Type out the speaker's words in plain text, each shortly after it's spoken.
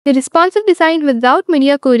The responsive design without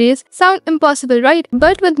media queries sound impossible, right?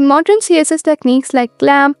 But with modern CSS techniques like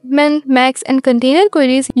clamp, min, max, and container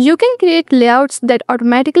queries, you can create layouts that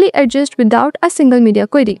automatically adjust without a single media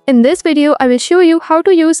query. In this video, I will show you how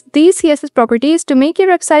to use these CSS properties to make your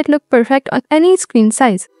website look perfect on any screen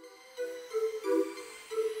size.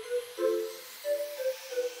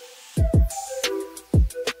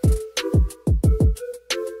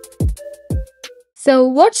 So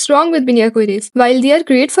what's wrong with media queries? While they are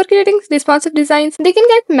great for creating responsive designs, they can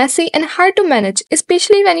get messy and hard to manage,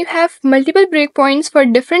 especially when you have multiple breakpoints for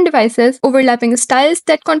different devices, overlapping styles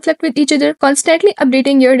that conflict with each other, constantly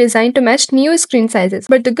updating your design to match new screen sizes.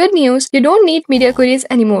 But the good news, you don't need media queries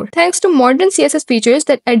anymore, thanks to modern CSS features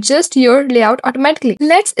that adjust your layout automatically.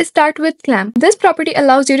 Let's start with clamp. This property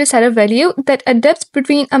allows you to set a value that adapts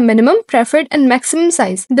between a minimum, preferred, and maximum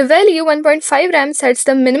size. The value 1.5 RAM sets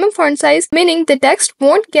the minimum font size, meaning the text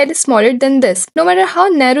won't get smaller than this, no matter how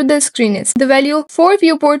narrow the screen is. The value 4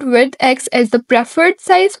 viewport width acts as the preferred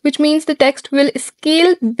size, which means the text will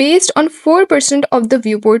scale based on 4% of the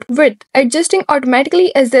viewport width, adjusting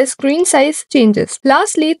automatically as the screen size changes.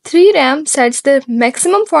 Lastly, 3 RAM sets the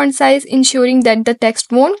maximum font size, ensuring that the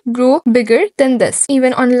text won't grow bigger than this,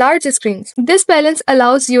 even on large screens. This balance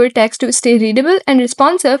allows your text to stay readable and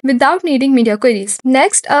responsive without needing media queries.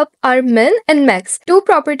 Next up are min and max, two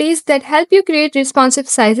properties that help you create responsive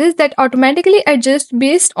sizes that automatically adjust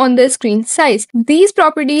based on the screen size. These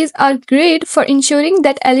properties are great for ensuring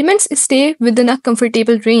that elements stay within a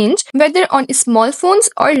comfortable range, whether on small phones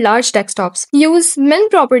or large desktops. Use min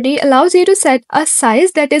property allows you to set a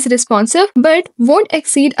size that is responsive but won't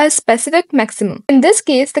exceed a specific maximum. In this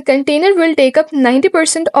case, the container will take up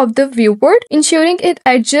 90% of the viewport, ensuring it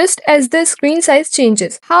adjusts as the screen size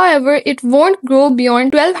changes. However, it won't grow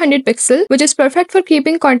beyond 1200 pixels, which is perfect for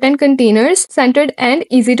keeping content containers centered and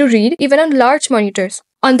easy to read even on large monitors.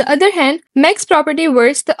 On the other hand, max property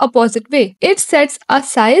works the opposite way. It sets a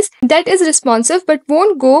size that is responsive but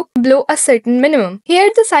won't go below a certain minimum. Here,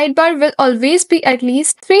 the sidebar will always be at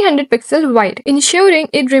least 300 pixels wide, ensuring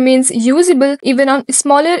it remains usable even on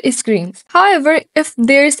smaller screens. However, if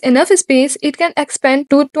there's enough space, it can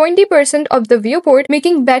expand to 20% of the viewport,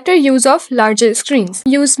 making better use of larger screens.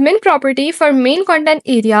 Use min property for main content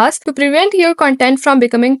areas to prevent your content from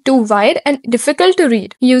becoming too wide and difficult to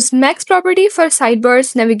read. Use max property for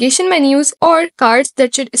sidebars, navigation menus, or cards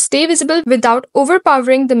that should stay visible without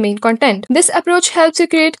overpowering the main content. This approach helps you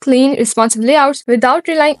create clean, responsive layouts without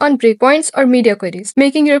relying on breakpoints or media queries,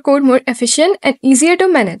 making your code more efficient and easier to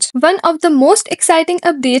manage. One of the most exciting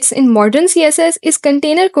updates in modern CSS is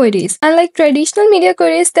container queries. Unlike traditional media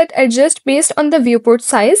queries that adjust based on the viewport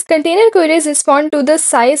size, container queries respond to the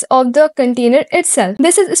size of the container itself.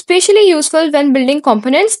 This is especially useful when building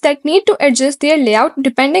components that need to adjust their layout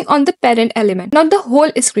depending on the parent element, not the whole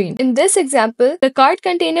screen. In this example, the card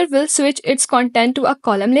container will switch its content to a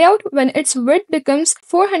column layout when its width becomes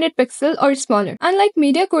 400 pixels or smaller. Unlike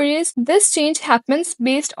media queries, this change happens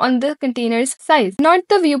based on the container's size, not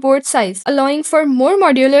the viewport size, allowing for more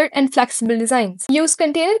modular and flexible designs. Use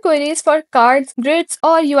container queries for cards, grids,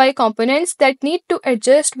 or UI components that need to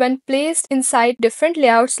adjust when placed inside different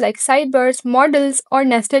layouts like sidebars, models, or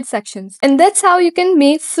nested sections. And that's how you can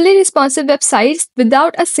make fully responsive websites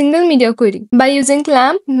without a single media query. By using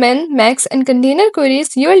clamp, min, max, and container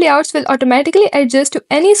queries, your layouts will automatically adjust to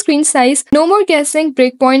any screen size. No more guessing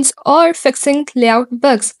breakpoints or fixing layout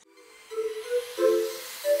bugs.